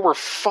feel like they were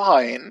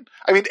fine.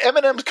 I mean,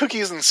 M&M's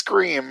Cookies and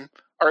Scream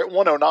are at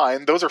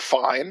 109. Those are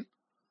fine.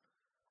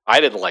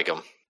 I didn't like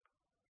them.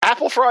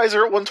 Apple fries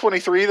are at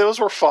 123. Those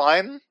were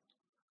fine.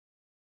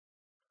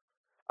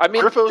 I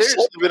mean, Grippo's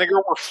salt and vinegar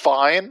were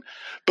fine,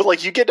 but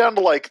like you get down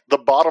to like the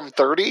bottom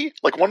 30,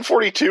 like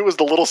 142 is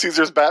the Little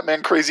Caesars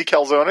Batman Crazy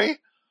Calzone.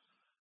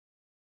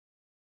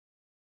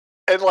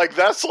 And like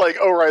that's like,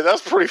 oh right,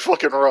 that's pretty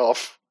fucking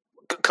rough.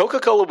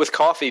 Coca-Cola with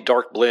coffee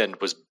dark blend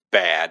was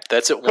bad.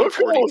 That's at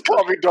 140. Coca-Cola with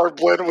coffee dark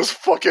blend was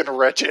fucking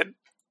wretched.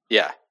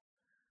 Yeah.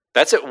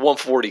 That's at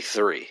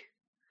 143.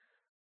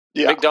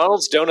 Yeah.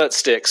 McDonald's donut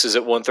sticks is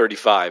at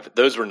 135.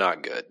 Those were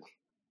not good.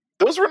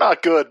 Those were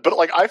not good, but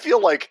like I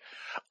feel like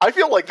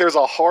there's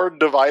a hard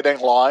dividing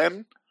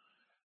line,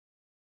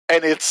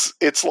 and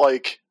it's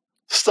like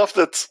stuff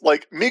that's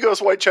like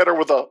Migos white cheddar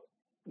with a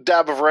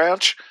dab of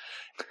ranch,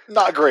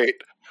 not great,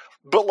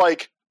 but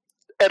like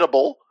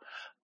edible.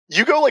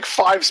 You go like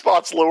 5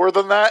 spots lower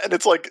than that, and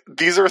it's like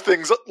these are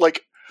things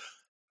like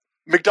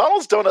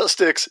McDonald's donut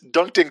sticks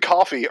dunked in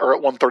coffee are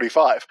at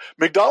 135.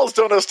 McDonald's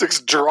donut sticks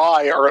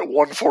dry are at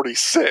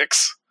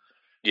 146.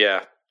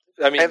 Yeah,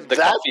 I mean, and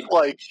that's coffee,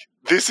 like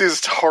this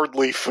is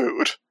hardly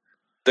food.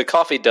 The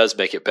coffee does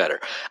make it better.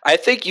 I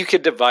think you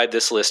could divide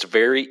this list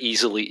very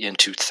easily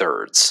into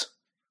thirds.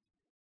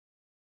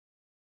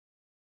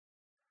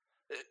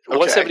 Okay.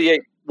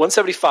 178,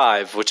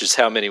 175, which is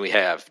how many we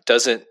have,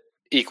 doesn't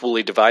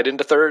equally divide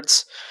into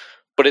thirds,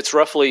 but it's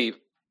roughly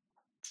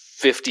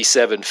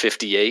 57,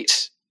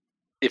 58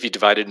 if you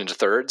divide it into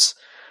thirds.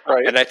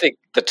 Right. And I think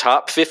the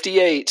top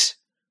 58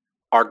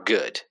 are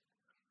good.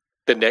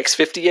 The next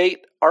 58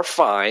 are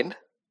fine.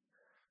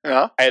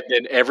 Yeah. And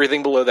then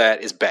everything below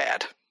that is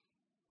bad.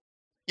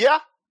 Yeah.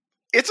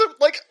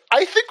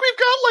 I think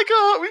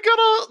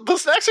the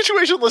snack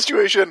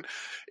situation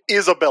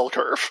is a bell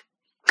curve.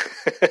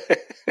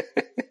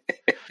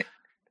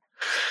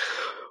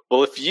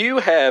 Well, if you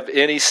have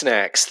any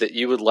snacks that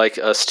you would like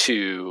us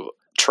to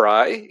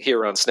try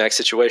here on Snack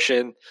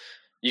Situation,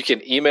 you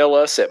can email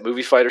us at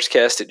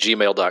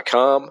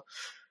moviefighterscast@gmail.com,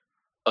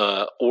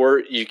 or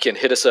you can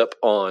hit us up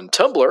on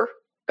Tumblr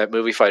at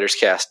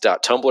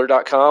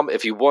moviefighterscast.tumblr.com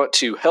if you want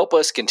to help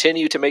us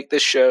continue to make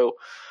this show,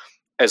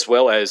 as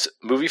well as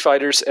Movie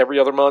Fighters every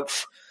other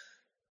month,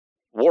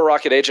 War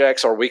Rocket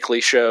Ajax, our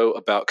weekly show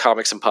about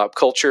comics and pop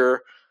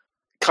culture,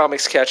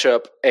 Comics Catch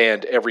Up,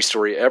 and Every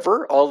Story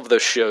Ever. All of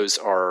those shows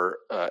are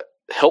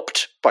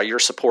helped by your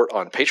support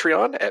on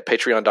Patreon at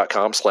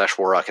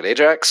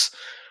patreon.com/warrocketajax.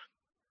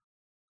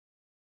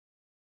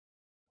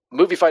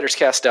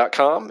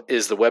 MovieFightersCast.com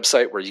is the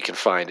website where you can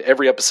find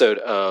every episode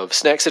of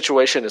Snack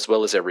Situation as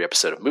well as every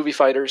episode of Movie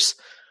Fighters.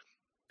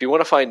 If you want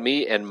to find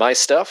me and my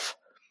stuff,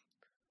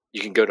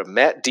 you can go to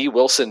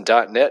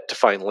mattdwilson.net to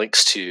find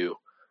links to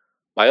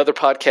my other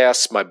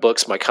podcasts, my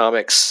books, my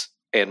comics,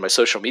 and my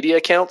social media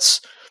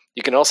accounts.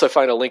 You can also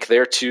find a link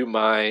there to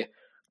my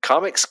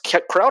comics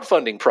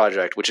crowdfunding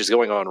project, which is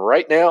going on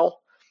right now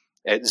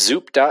at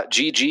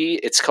zoop.gg.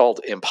 It's called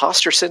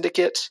Imposter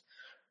Syndicate,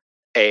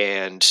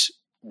 and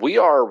we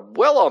are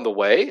well on the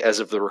way, as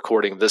of the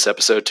recording of this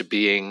episode, to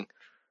being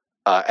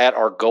at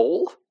our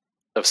goal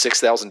of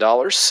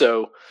 $6,000.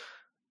 So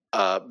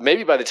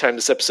maybe by the time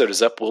this episode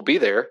is up, we'll be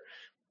there.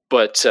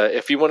 But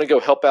if you want to go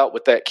help out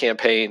with that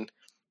campaign,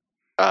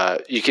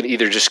 you can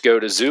either just go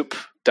to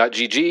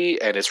zoop.gg,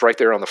 and it's right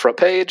there on the front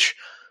page,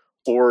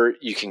 or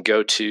you can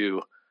go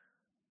to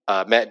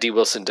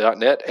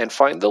mattdwilson.net and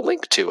find the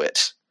link to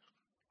it.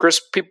 Chris,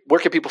 where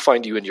can people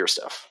find you and your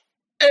stuff?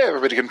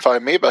 Everybody can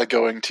find me by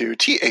going to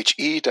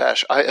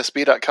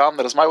the-isb.com.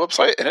 That is my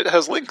website, and it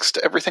has links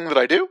to everything that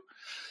I do.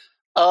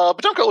 But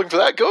don't go looking for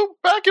that. Go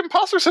back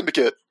Imposter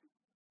Syndicate.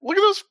 Look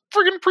at those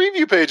friggin'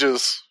 preview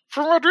pages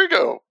from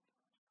Rodrigo.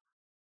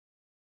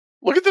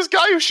 Look at this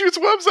guy who shoots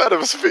webs out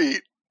of his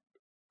feet.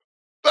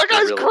 That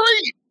guy's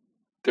great.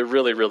 They're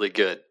really, really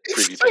good.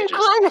 It's so pages.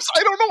 Gross.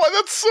 I don't know why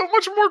that's so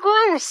much more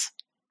gross.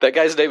 That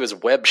guy's name is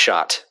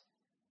Webshot.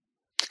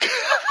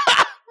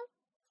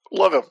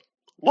 Love him.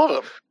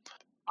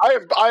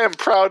 I am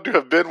proud to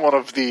have been one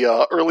of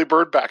the early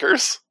bird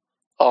backers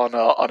on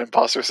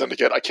Imposter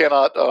Syndicate. I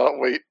cannot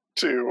wait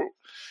to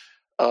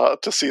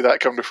see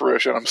that come to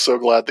fruition. I'm so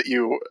glad that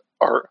you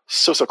are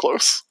so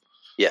close.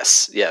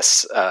 Yes.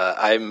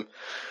 The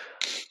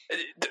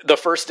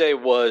first day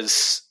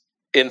was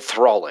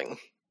enthralling,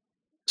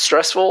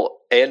 stressful,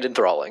 and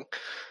enthralling.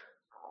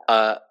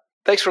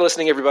 Thanks for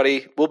listening,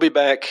 everybody. We'll be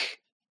back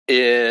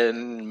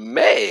in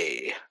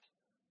May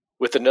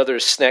with another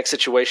Snack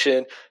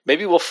Situation.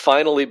 Maybe we'll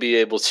finally be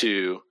able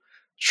to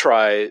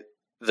try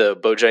the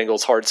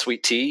Bojangles Hard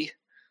Sweet Tea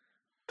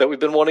that we've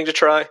been wanting to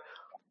try.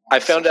 I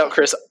found out,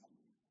 Chris,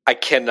 I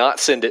cannot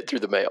send it through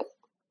the mail.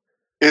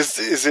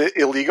 Is it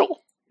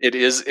illegal? It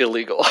is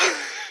illegal.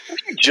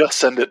 Just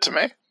send it to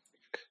me.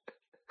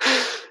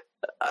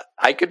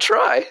 I could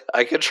try.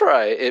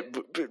 It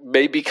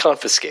may be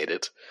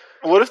confiscated.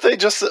 What if they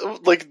just,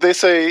 like, they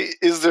say,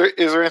 is there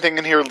anything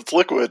in here that's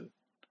liquid?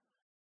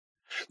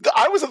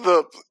 I was at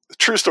the,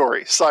 true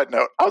story, side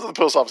note, I was at the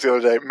post office the other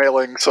day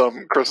mailing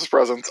some Christmas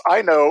presents.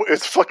 I know,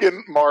 it's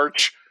fucking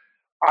March.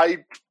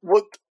 I've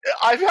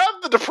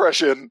had the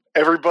depression,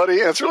 everybody,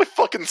 and it's really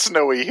fucking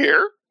snowy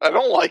here. I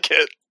don't like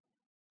it.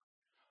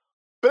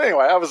 But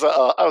anyway, I was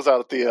out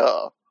at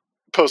the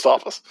post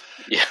office.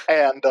 Yeah.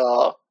 And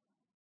the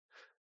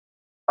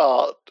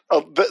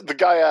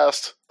guy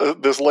asked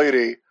this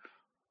lady,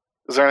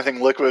 is there anything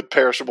liquid,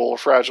 perishable, or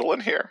fragile in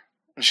here?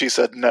 And she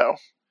said no.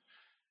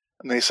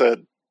 And he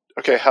said,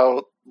 okay,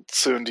 how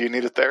soon do you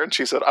need it there? And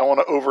she said, I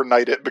want to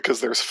overnight it because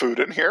there's food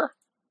in here.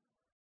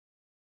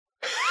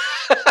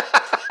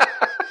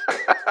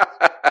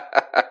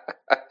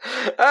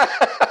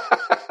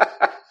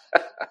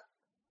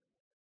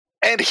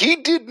 And he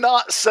did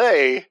not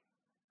say,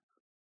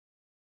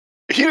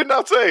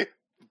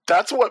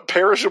 that's what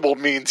perishable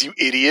means, you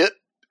idiot.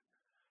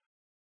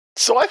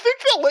 So I think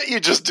they'll let you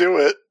just do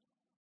it.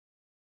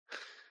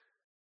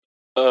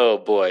 Oh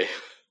boy.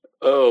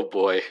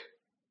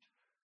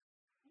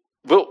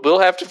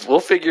 We'll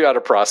figure out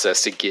a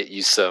process to get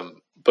you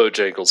some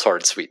Bojangles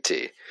Hard Sweet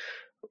Tea.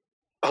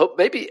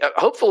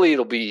 Hopefully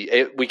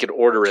we can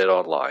order it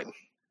online.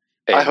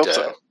 And, I hope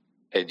so.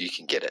 And you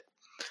can get it.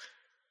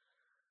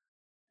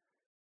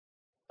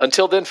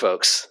 Until then,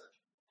 folks,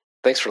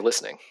 thanks for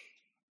listening.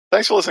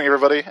 Thanks for listening,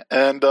 everybody.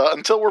 And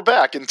until we're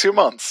back in 2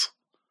 months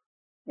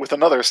with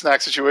another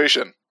Snack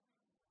Situation,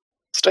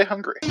 stay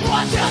hungry.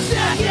 Watch us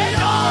snack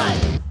it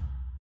on!